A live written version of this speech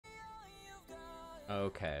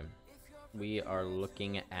Okay. We are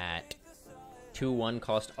looking at 2-1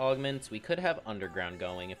 cost augments. We could have underground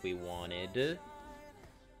going if we wanted.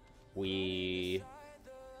 We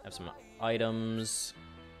have some items.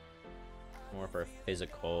 More for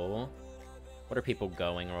physical. What are people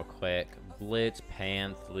going real quick? Blitz,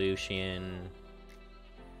 Panth, Lucian.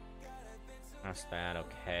 That's that,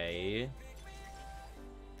 okay.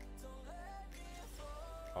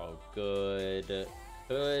 Oh, good.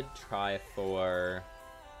 Could try for...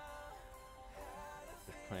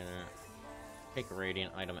 Take a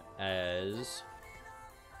Radiant item as...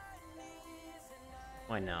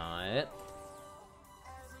 Why not?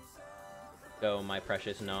 Go, my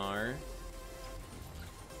precious Gnar.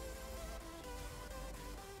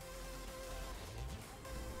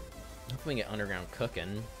 Hope we can get underground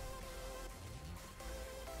cooking.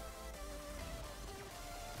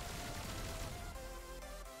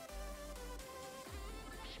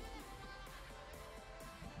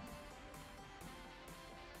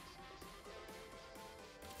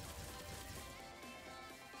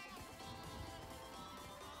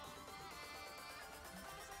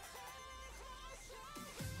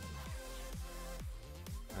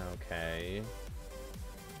 Okay.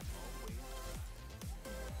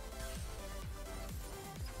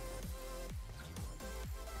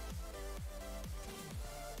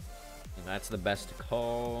 That's the best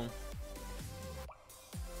call.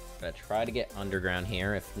 Gotta try to get underground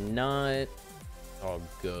here. If not, all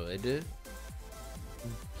good.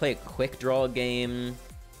 Play a quick draw game.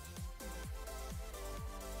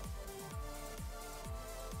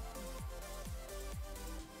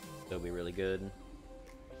 That'll be really good.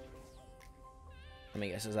 Let me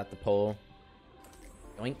guess, is that the pull?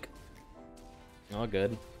 Yoink. All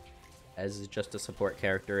good. Ez is just a support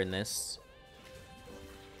character in this.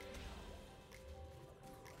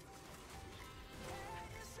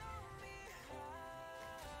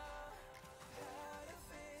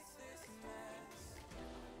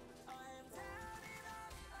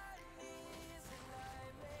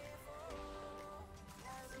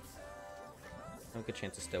 No good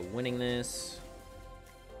chance of still winning this.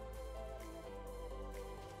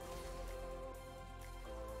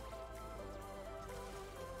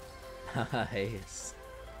 Nice.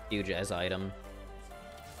 Huge Ez item.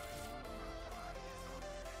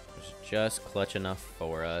 It's just clutch enough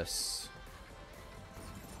for us.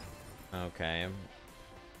 Okay.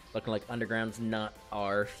 Looking like Underground's not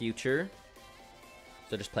our future.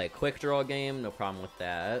 So just play a quick draw game, no problem with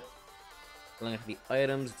that. Looking at the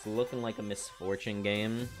items, it's looking like a Misfortune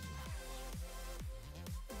game.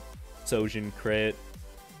 Sojin crit.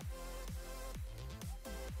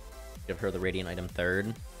 Give her the Radiant item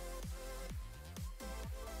third.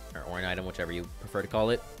 Or Orin item, whichever you prefer to call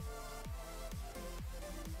it.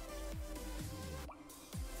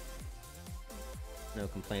 No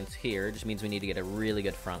complaints here, just means we need to get a really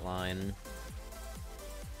good front line.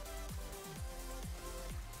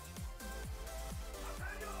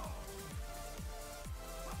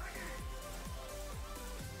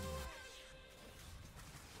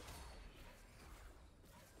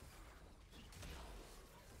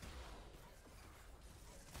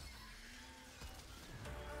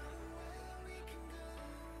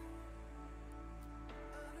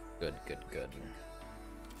 Good, good, good.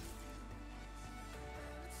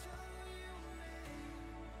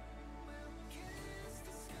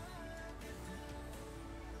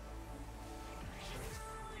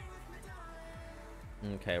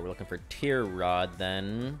 Okay, we're looking for Tier Rod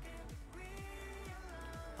then.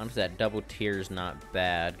 Honestly, that double tier's not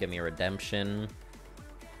bad. Give me a redemption.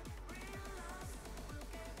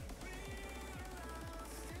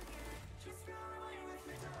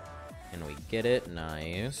 And we get it.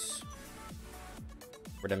 Nice.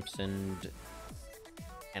 Redemption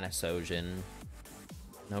and a Sojin.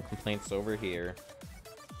 No complaints over here.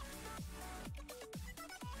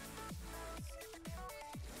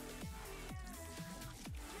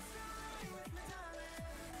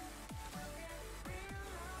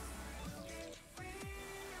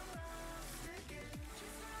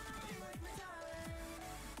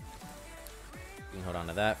 We can hold on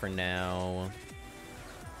to that for now.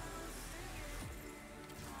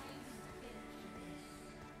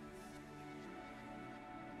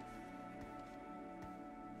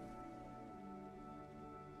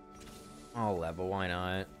 I'll level, why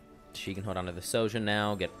not? She can hold on to the Sojin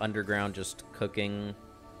now, get underground just cooking.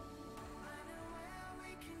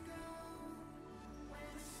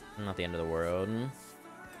 Not the end of the world.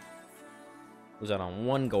 Lose out on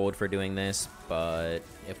 1 gold for doing this, but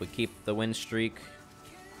if we keep the win streak,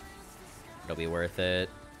 it'll be worth it.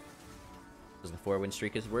 Because the 4 win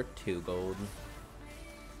streak is worth 2 gold.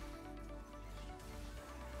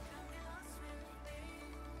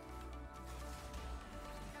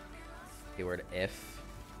 Keyword if.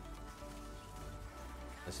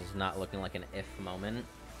 This is not looking like an if moment.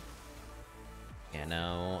 Yeah,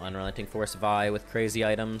 no. Unrelenting Force Vi with crazy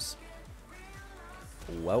items.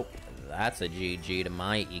 Well, that's a GG to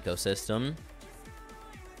my ecosystem.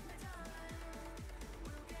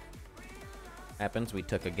 Happens, we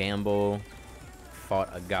took a gamble, fought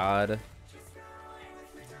a god.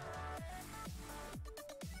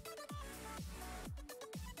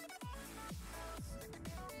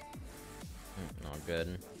 Not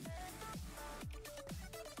good.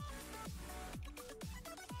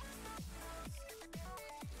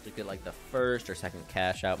 We get like the first or second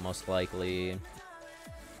cash out most likely.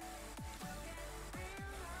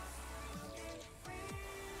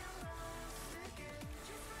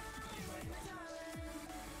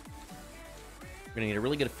 We're gonna need a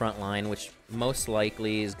really good front line, which most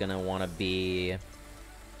likely is gonna want to be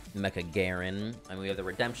Mecha Garen. I mean, we have the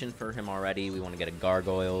redemption for him already. We want to get a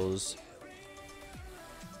Gargoyles.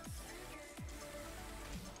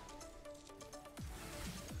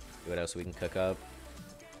 See what else we can cook up.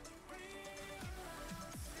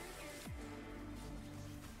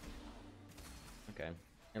 Okay,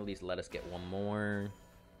 at least let us get one more.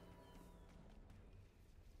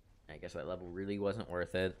 I guess that level really wasn't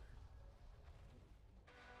worth it.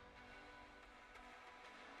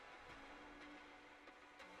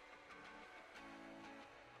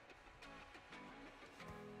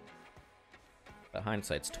 But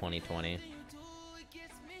hindsight's 20/20.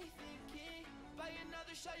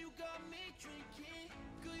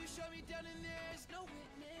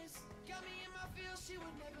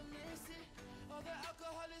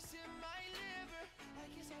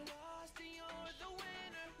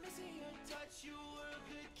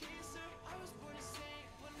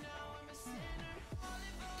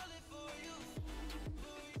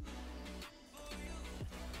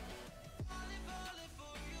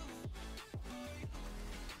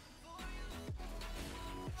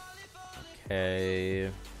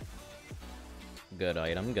 Okay. Good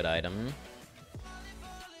item, good item.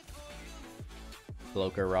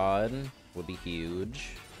 Cloaker Rod would be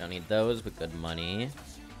huge. Don't need those, but good money.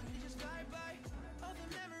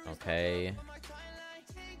 Okay.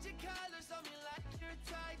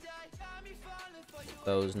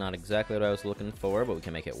 Those not exactly what I was looking for, but we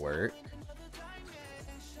can make it work.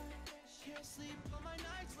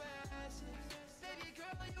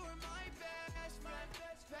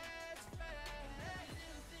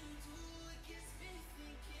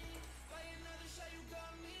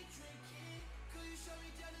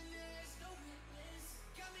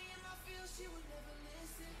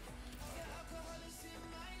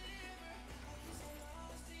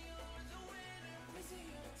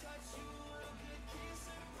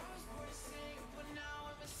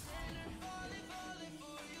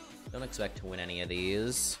 Don't expect to win any of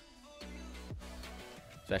these.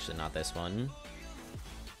 Especially not this one.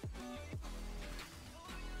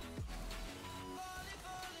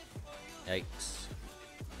 Yikes.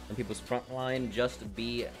 Some people's front line just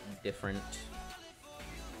be different.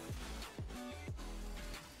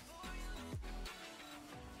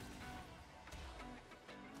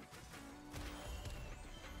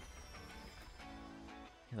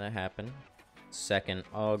 Can that happen? Second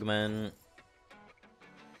augment.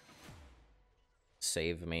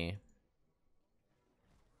 Save me.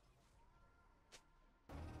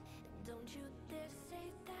 Don't you dare say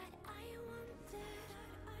that I want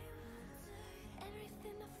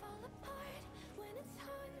everything to fall apart when it's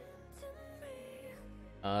hard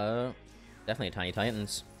to me. Definitely Tiny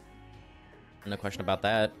Titans. No question about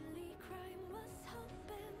that.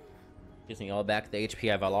 Gives me all back the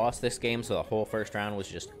HP I've lost this game, so the whole first round was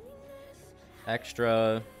just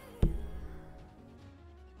extra.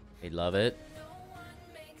 We love it.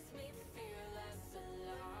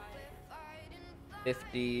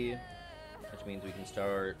 50, which means we can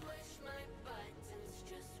start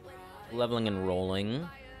leveling and rolling.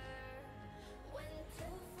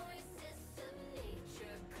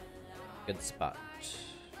 Good spot.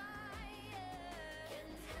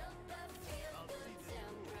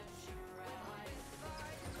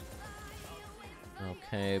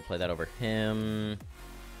 Okay, play that over him.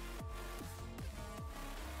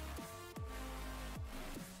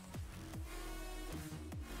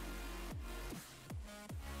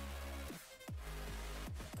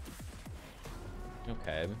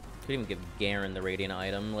 Okay. Could even give Garen the Radiant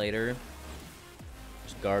item later.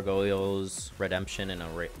 Just Gargoyles, Redemption, and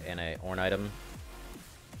a Ornn item.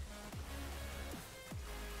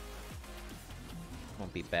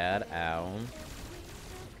 Won't be bad. Ow.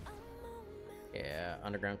 Yeah,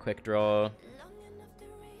 underground quick draw.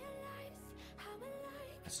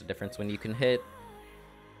 That's the difference when you can hit.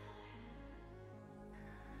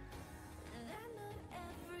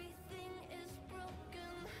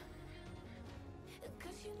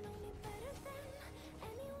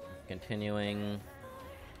 continuing.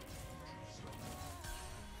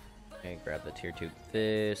 Okay, grab the tier 2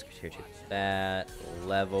 this, tier 2 that,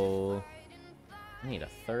 level. I need a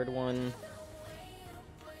third one.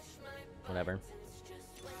 Whatever.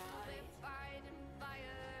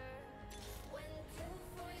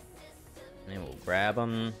 And we'll grab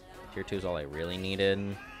them. Tier 2 is all I really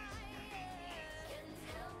needed.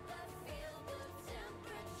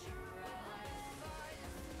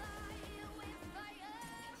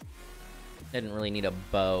 Didn't really need a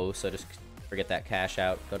bow, so just forget that cash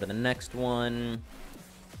out. Go to the next one.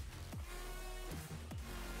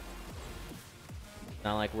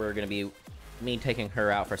 Not like we're gonna be me taking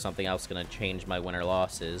her out for something else gonna change my win or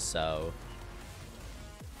losses, so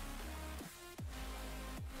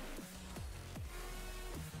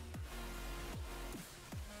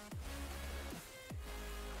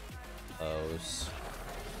close.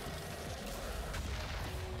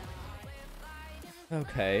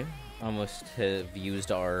 Okay, almost have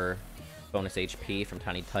used our bonus HP from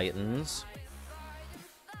Tiny Titans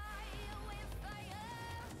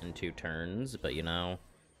in 2 turns, but you know,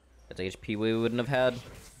 that's HP we wouldn't have had.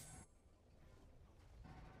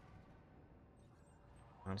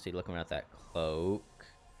 Honestly, looking at that cloak.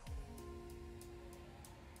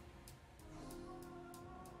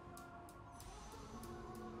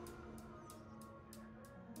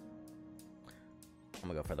 I'm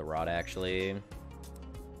gonna go for the rod, actually.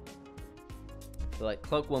 So, like,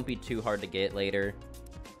 cloak won't be too hard to get later.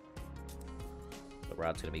 The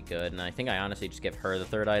rod's gonna be good, and I think I honestly just give her the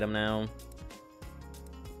 3rd item now.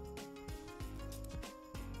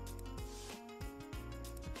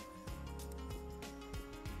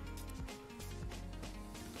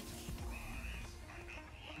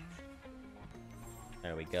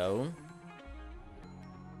 There we go.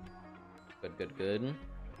 Good, good, good.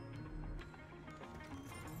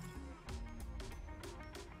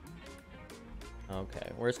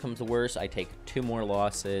 Okay, worst comes to worst, I take 2 more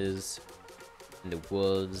losses in the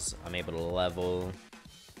woods. I'm able to level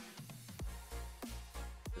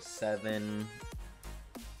to 7.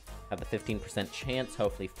 Have a 15% chance,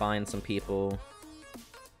 hopefully find some people.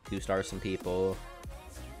 2-star some people.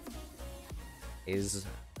 Is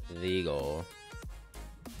the goal.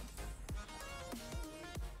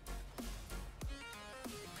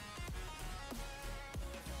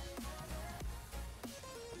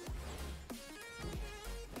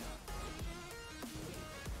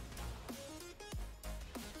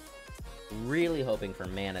 Really hoping for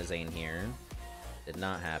Mana Zane here. Did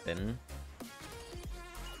not happen.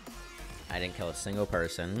 I didn't kill a single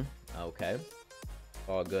person. Okay.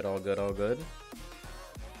 All good, all good, all good.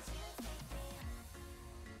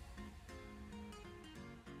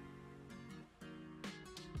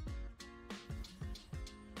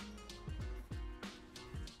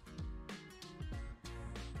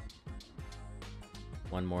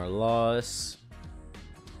 One more loss.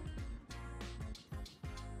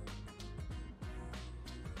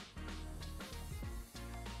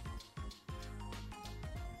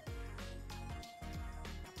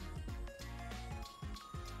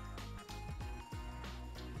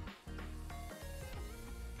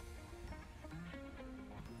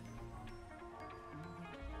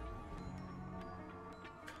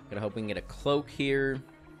 Gonna hope we can get a cloak here.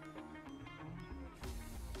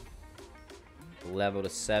 Level to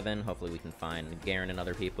 7. Hopefully we can find Garen and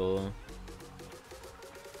other people.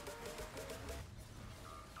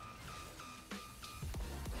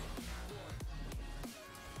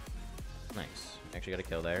 Nice. Actually got a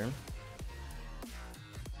kill there.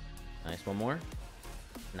 Nice. One more.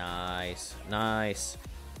 Nice. Nice.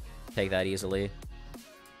 Take that easily.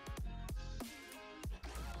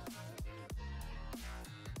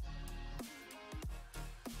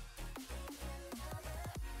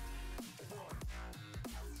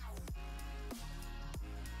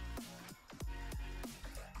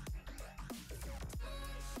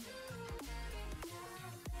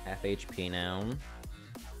 Half HP now.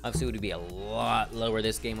 Obviously, it would be a lot lower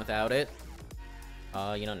this game without it.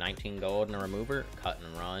 You know, 19 gold and a remover. Cut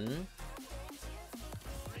and run.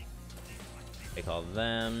 Take all of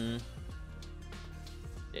them.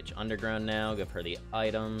 Ditch underground now. Give her the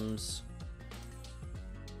items.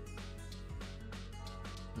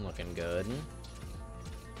 Looking good.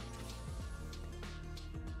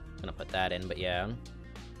 Gonna put that in, but yeah.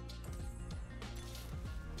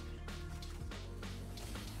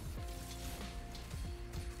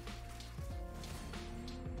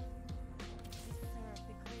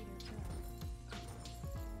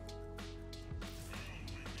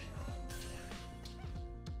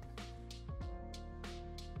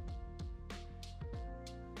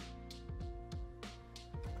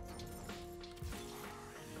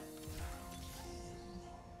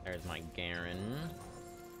 There's my Garen.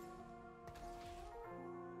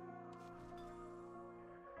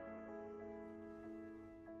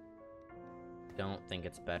 Don't think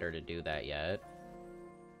it's better to do that yet.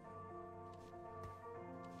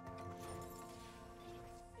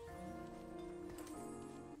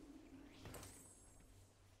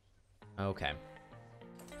 Okay.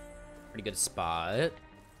 Pretty good spot.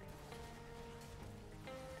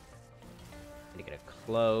 Need to get a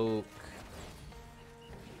cloak.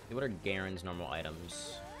 What are Garen's normal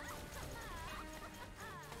items?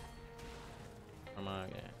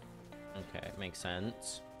 Okay, makes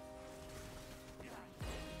sense.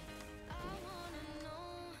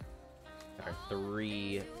 Got our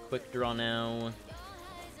 3 quick draw now.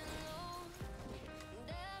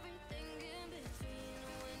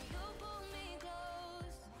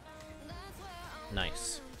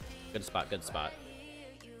 Nice. Good spot, good spot.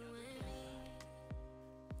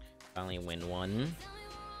 Finally win one.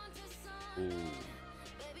 Ooh.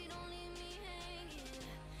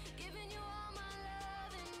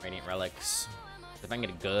 Radiant relics. If I can get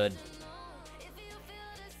a good.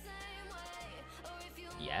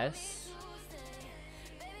 Yes.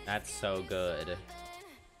 That's so good.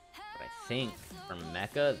 But I think for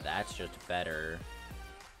Mecha, that's just better.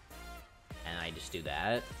 And I just do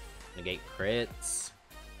that. Negate crits.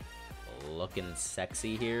 Looking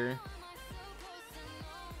sexy here.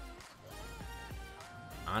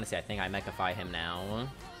 Honestly, I think I mechify him now.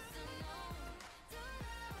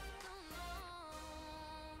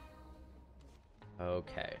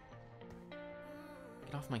 Okay.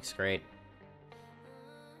 Get off my scrate.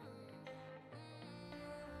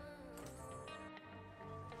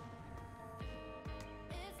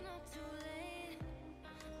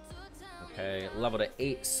 Okay, level to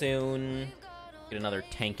 8 soon. Get another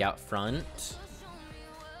tank out front.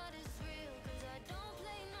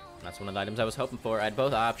 That's one of the items I was hoping for. I had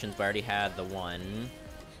both options, but I already had the one.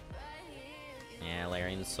 Yeah,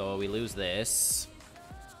 Larian Soul, we lose this.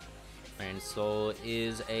 Larian Soul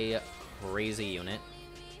is a crazy unit.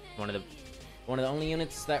 One of the only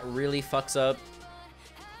units that really fucks up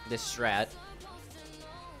this strat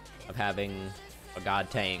of having a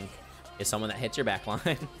god tank is someone that hits your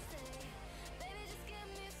backline.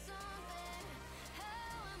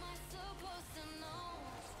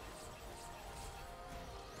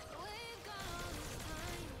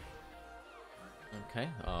 Okay,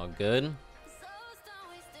 all good.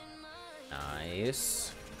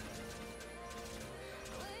 Nice.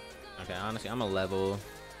 Okay, honestly, I'm a level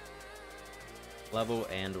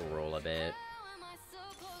and roll a bit.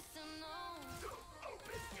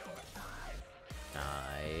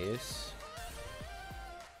 Nice.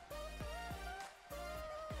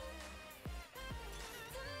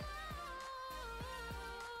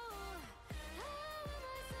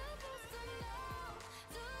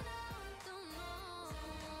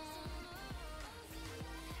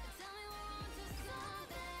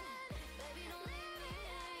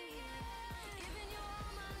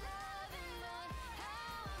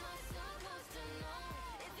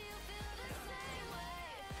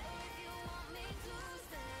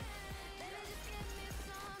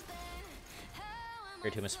 Tier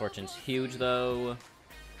 2 Misfortune's huge, though.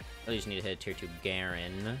 Really just need to hit Tier 2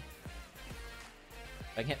 Garen.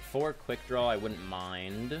 If I can hit 4 quick draw, I wouldn't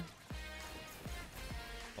mind.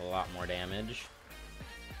 A lot more damage.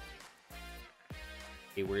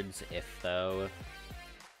 Keywords if, though.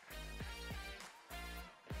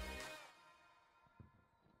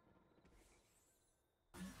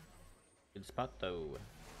 Good spot, though.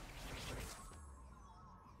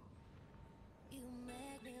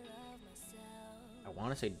 I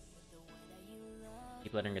want to say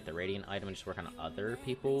keep letting her get the Radiant item and just work on other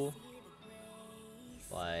people.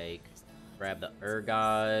 Like, grab the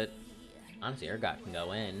Urgot. Honestly, Urgot can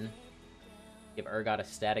go in. Give Urgot a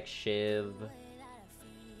static shiv.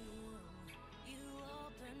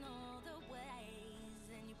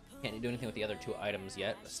 Can't do anything with the other 2 items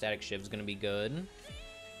yet. The static shiv's gonna be good.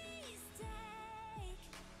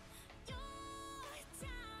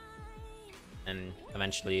 And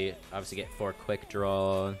eventually, obviously, get 4 quick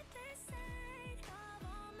draw.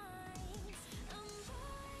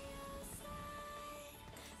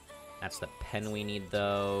 That's the pen we need,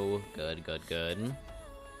 though. Good, good, good.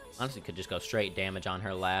 Honestly, could just go straight damage on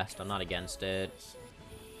her last. I'm not against it.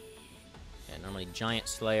 Yeah, normally Giant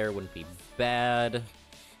Slayer wouldn't be bad.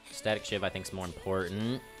 Static Shiv, I think, is more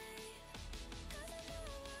important.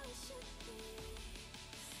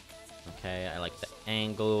 Okay, I like the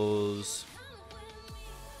angles.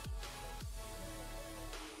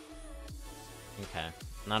 Okay,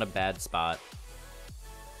 not a bad spot.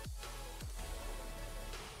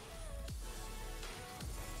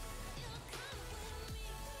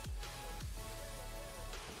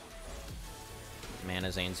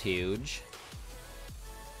 Mana Zane's huge.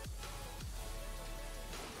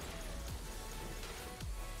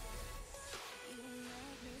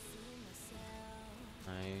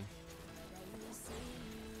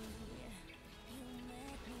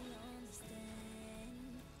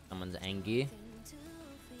 Someone's Angie.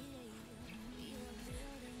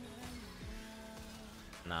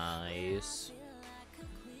 Nice.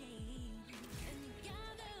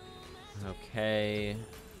 Okay.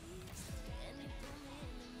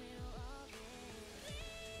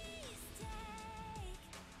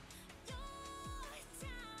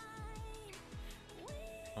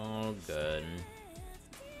 Oh, good.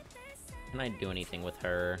 Can I do anything with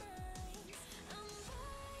her?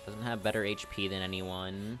 Doesn't have better HP than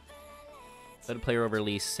anyone. Could play her over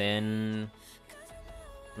Lee Sin.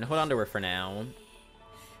 I'm gonna hold on to her for now.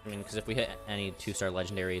 I mean, because if we hit any 2-star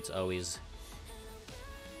legendary, it's always...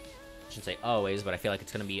 I shouldn't say always, but I feel like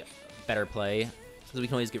it's gonna be a better play. Because we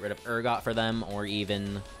can always get rid of Urgot for them, or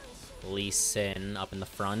even Lee Sin up in the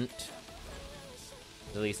front.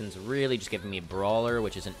 The Lee Sin's really just giving me a brawler,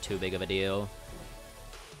 which isn't too big of a deal.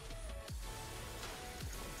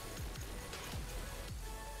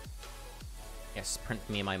 Yes, print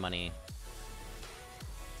me my money.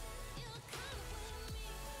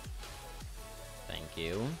 Thank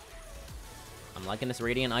you. I'm liking this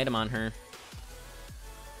Radiant item on her.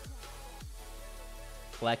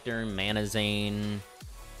 Collector, Mana Zane,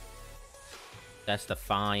 Death's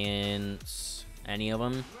Defiance, any of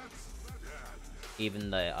them.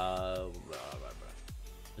 Even the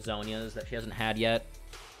Zonias that she hasn't had yet.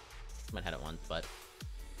 She might have had it once, but...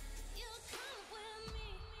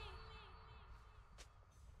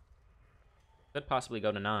 Could possibly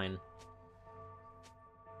go to 9.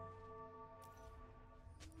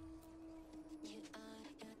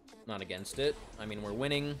 Not against it. I mean, we're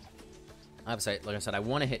winning. Obviously, like I said, I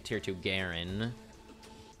want to hit tier 2 Garen.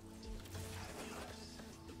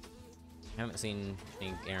 I haven't seen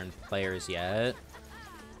any Garen players yet.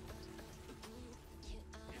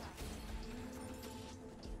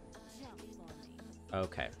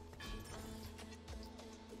 Okay.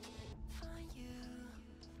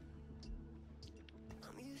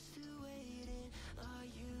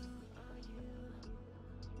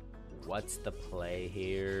 What's the play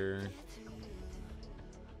here?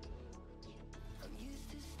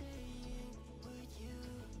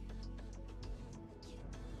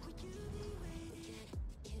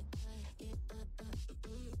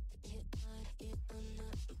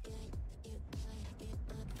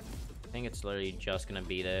 I think it's literally just gonna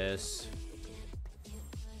be this.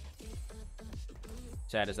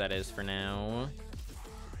 Sad as that is for now.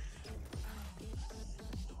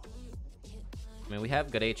 I mean, we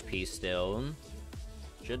have good HP still.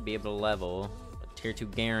 Should be able to level. But tier 2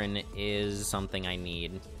 Garen is something I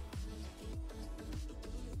need.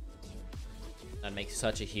 That makes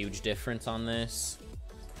such a huge difference on this.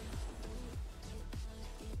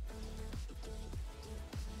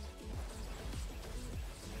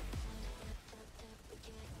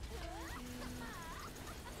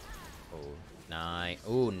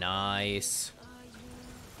 Ooh, nice.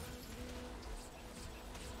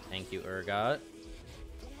 Thank you, Urgot.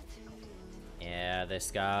 Yeah,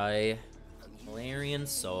 this guy. Valerian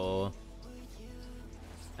Soul.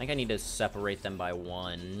 I think I need to separate them by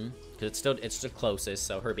 1. Because it's the closest,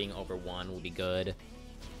 so her being over 1 will be good.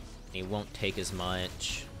 He won't take as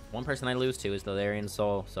much. One person I lose to is the Valerian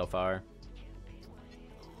Soul so far.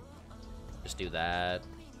 Just do that.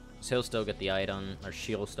 So he'll still get the item, or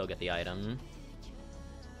she'll still get the item.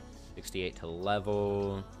 68 to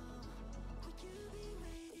level.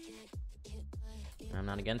 I'm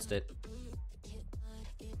not against it.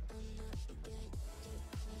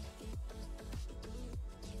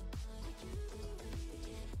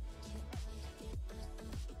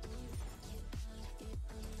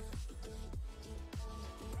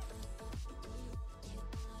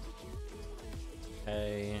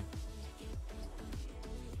 Okay.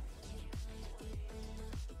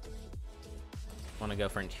 Want to go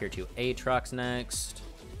for tier 2 Aatrox next.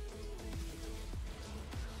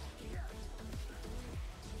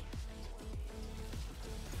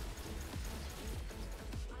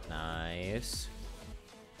 Nice.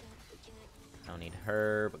 Don't need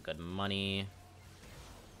her, but good money.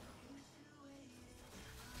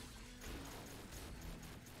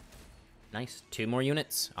 Nice. 2 more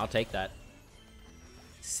units. I'll take that.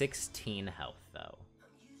 16 health, though.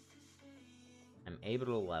 I'm able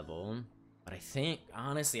to level. But I think,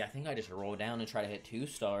 honestly, I think I just roll down and try to hit 2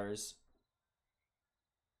 stars.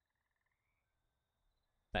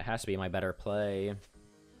 That has to be my better play.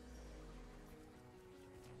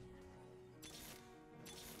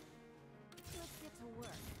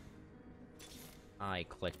 I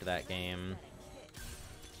clicked that game.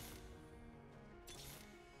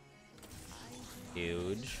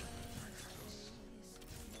 Huge.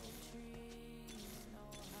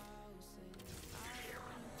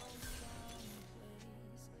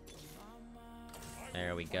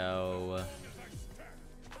 There we go.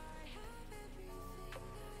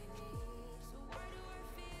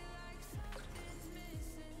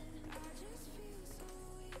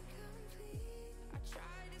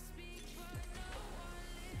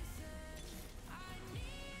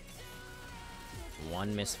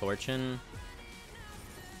 One misfortune.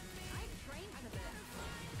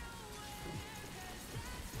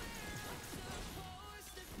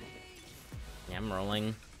 Yeah, I'm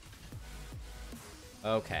rolling.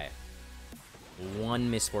 Okay. One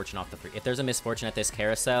misfortune off the free. If there's a misfortune at this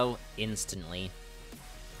carousel, instantly.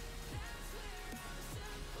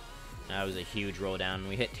 That was a huge roll down.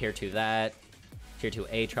 We hit tier 2 that. Tier 2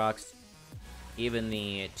 Aatrox. Even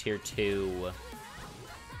the tier 2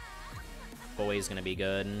 boy is gonna be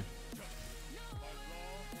good.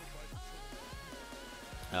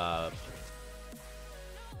 Damn.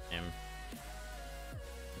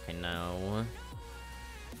 Okay, no.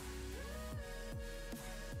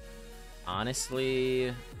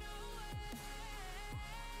 Honestly,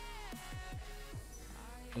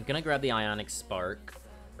 I'm gonna grab the Ionic Spark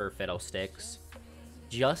for Fiddlesticks,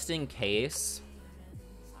 just in case.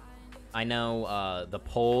 I know the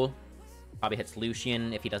pole probably hits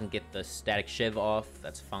Lucian if he doesn't get the Static Shiv off.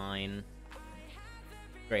 That's fine.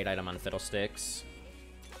 Great item on Fiddlesticks.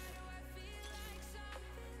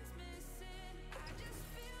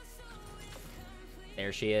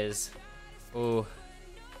 There she is. Ooh.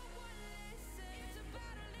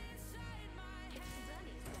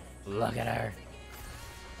 Look at her.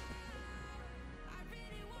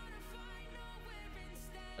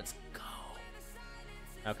 Let's go.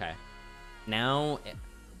 Okay. Now,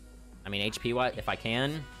 I mean, HP what? If I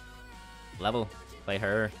can, level. Play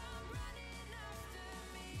her.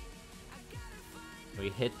 We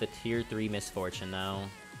hit the tier 3 misfortune though.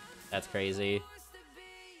 That's crazy.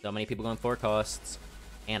 So many people going 4 costs.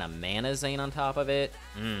 And a mana Zane on top of it.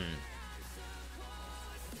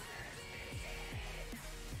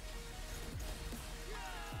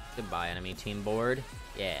 Goodbye, enemy team board.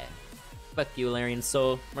 Yeah. Fuck you, Larian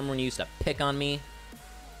Soul. Remember when you used to pick on me?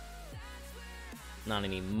 Not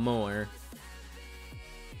anymore.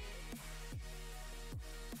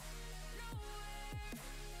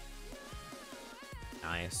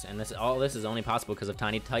 Nice. And all this is only possible because of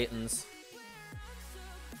Tiny Titans.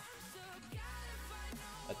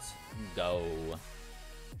 Let's go.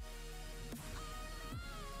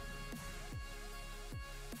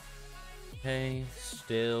 Okay,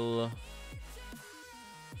 still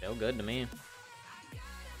good to me.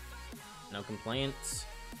 No complaints.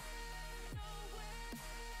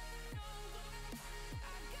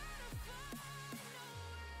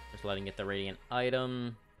 Just letting get the Radiant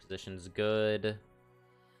item. Position's good.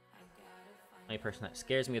 Only person that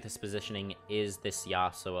scares me with this positioning is this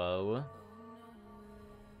Yasuo.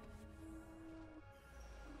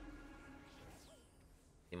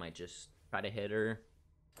 He might just try to hit her.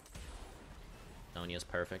 Sonya's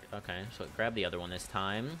perfect. Okay, so grab the other one this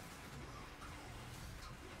time.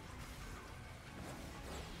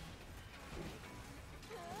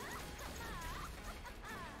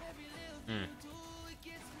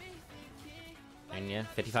 And yeah,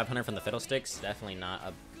 5,500 from the Fiddlesticks. Definitely not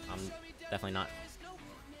a. I'm definitely not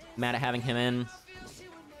mad at having him in.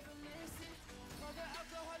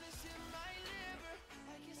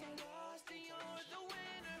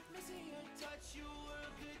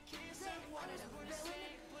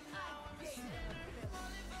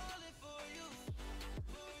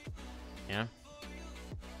 Yeah.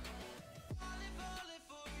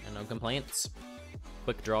 And no complaints.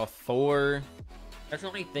 Quick draw 4. That's the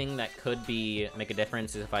only thing that could make a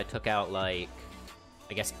difference is if I took out, like,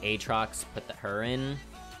 I guess Aatrox, put her in.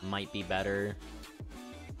 Might be better.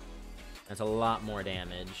 That's a lot more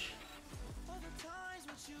damage.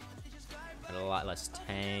 But a lot less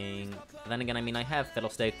tank. But then again, I mean, I have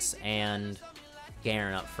Fiddlesticks and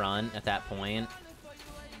Garen up front at that point.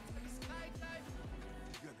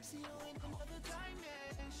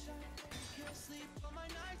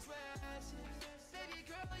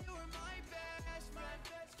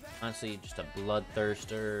 Honestly, just a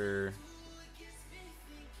Bloodthirster.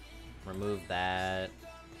 Remove that.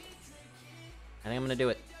 I think I'm gonna do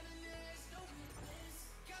it.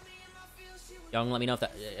 Y'all can let me know if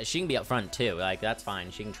that... She can be up front, too. Like, that's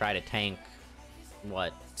fine. She can try to tank,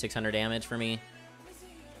 what, 600 damage for me?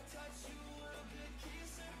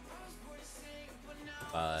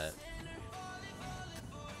 But...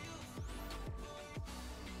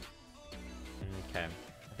 Okay.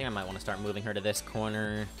 I think I might want to start moving her to this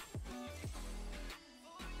corner.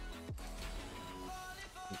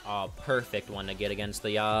 Oh, perfect one to get against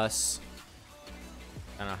the Yas.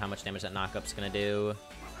 I don't know how much damage that knockup's gonna do.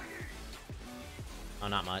 Oh,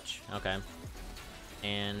 not much. Okay.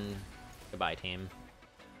 And goodbye, team.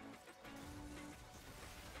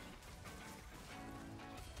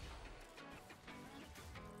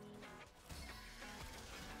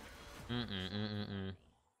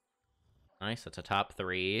 Nice, that's a top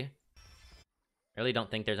 3. I really don't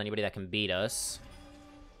think there's anybody that can beat us.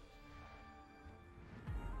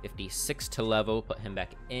 56 to level, put him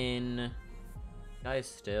back in. Guy's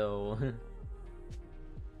still...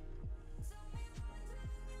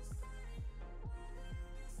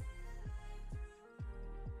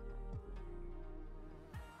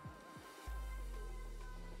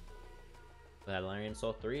 Valerian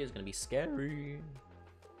Soul 3 is gonna be scary.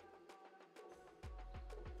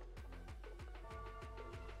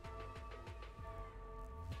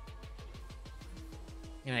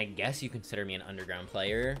 And I guess you consider me an underground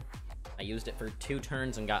player. I used it for 2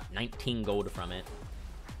 turns and got 19 gold from it.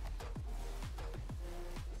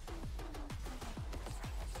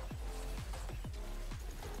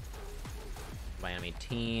 Miami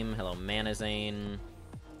team, hello Manazane.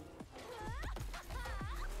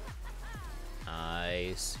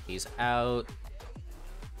 Nice, he's out.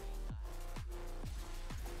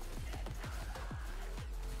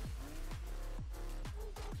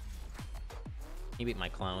 He beat my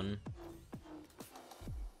clone.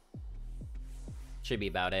 Should be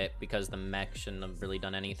about it, because the mech shouldn't have really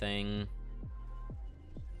done anything.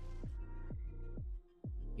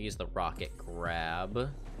 He's the rocket grab.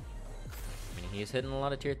 I mean, he's hitting a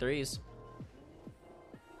lot of tier 3s.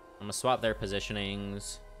 I'm gonna swap their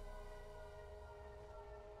positionings.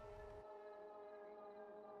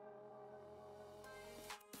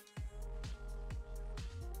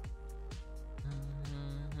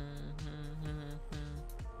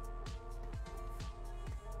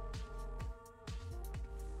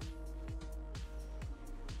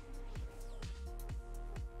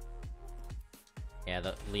 Yeah,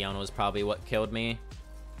 the Leona was probably what killed me.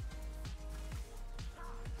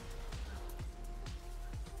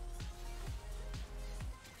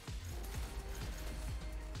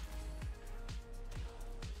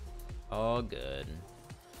 All good.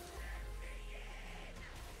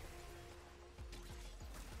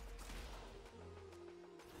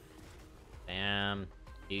 Damn.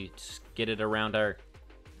 You skid it around our...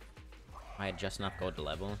 I had just enough gold to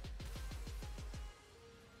level.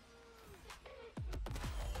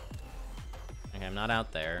 Okay, I'm not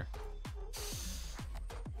out there.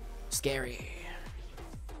 Scary.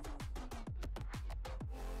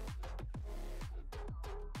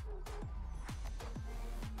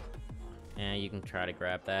 Yeah, you can try to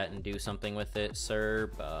grab that and do something with it, sir,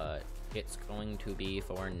 but it's going to be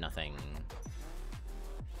for nothing.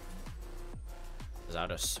 Because I'll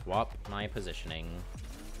just swap my positioning.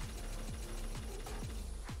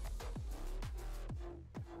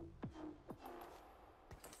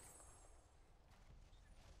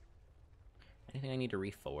 Anything I need to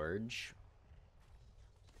reforge?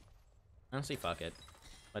 Honestly, fuck it.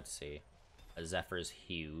 Let's see. A Zephyr's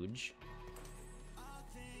huge.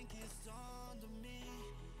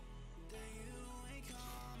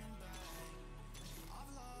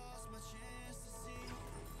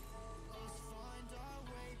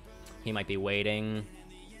 He might be waiting.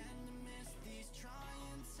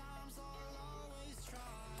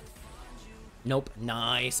 Nope.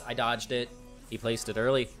 Nice. I dodged it. He placed it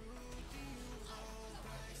early.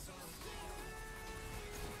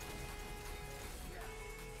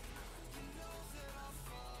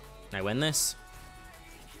 Can I win this?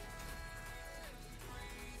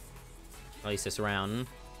 At least this round.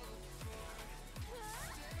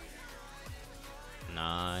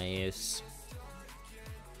 Nice.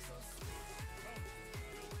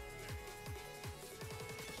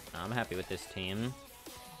 I'm happy with this team.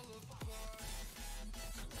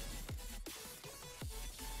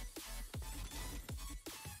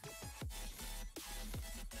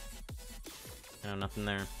 No, nothing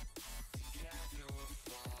there.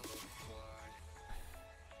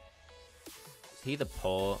 Is he the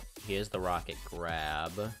pull? He is the rocket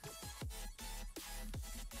grab.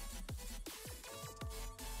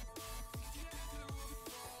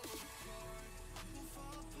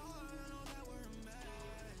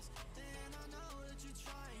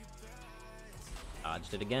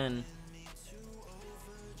 Dodged it again.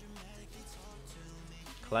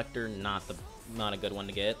 Collector, not a good one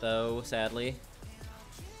to get though, sadly.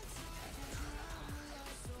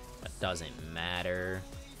 That doesn't matter.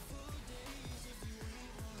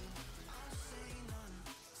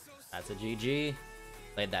 That's a GG.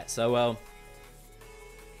 Played that so well.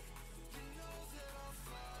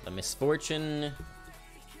 The misfortune.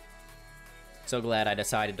 So glad I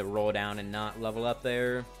decided to roll down and not level up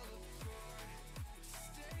there.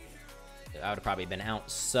 I would have probably been out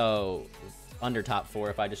so under top 4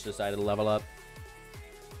 if I just decided to level up.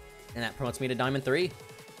 And that promotes me to Diamond 3.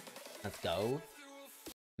 Let's go.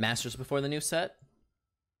 Masters before the new set.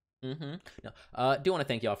 No. Do want to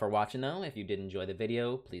thank y'all for watching, though. If you did enjoy the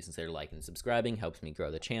video, please consider liking and subscribing. Helps me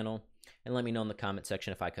grow the channel. And let me know in the comment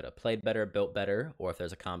section if I could have played better, built better, or if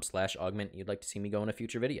there's a comp/augment you'd like to see me go in a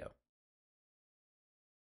future video.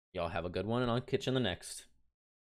 Y'all have a good one, and I'll catch you in the next.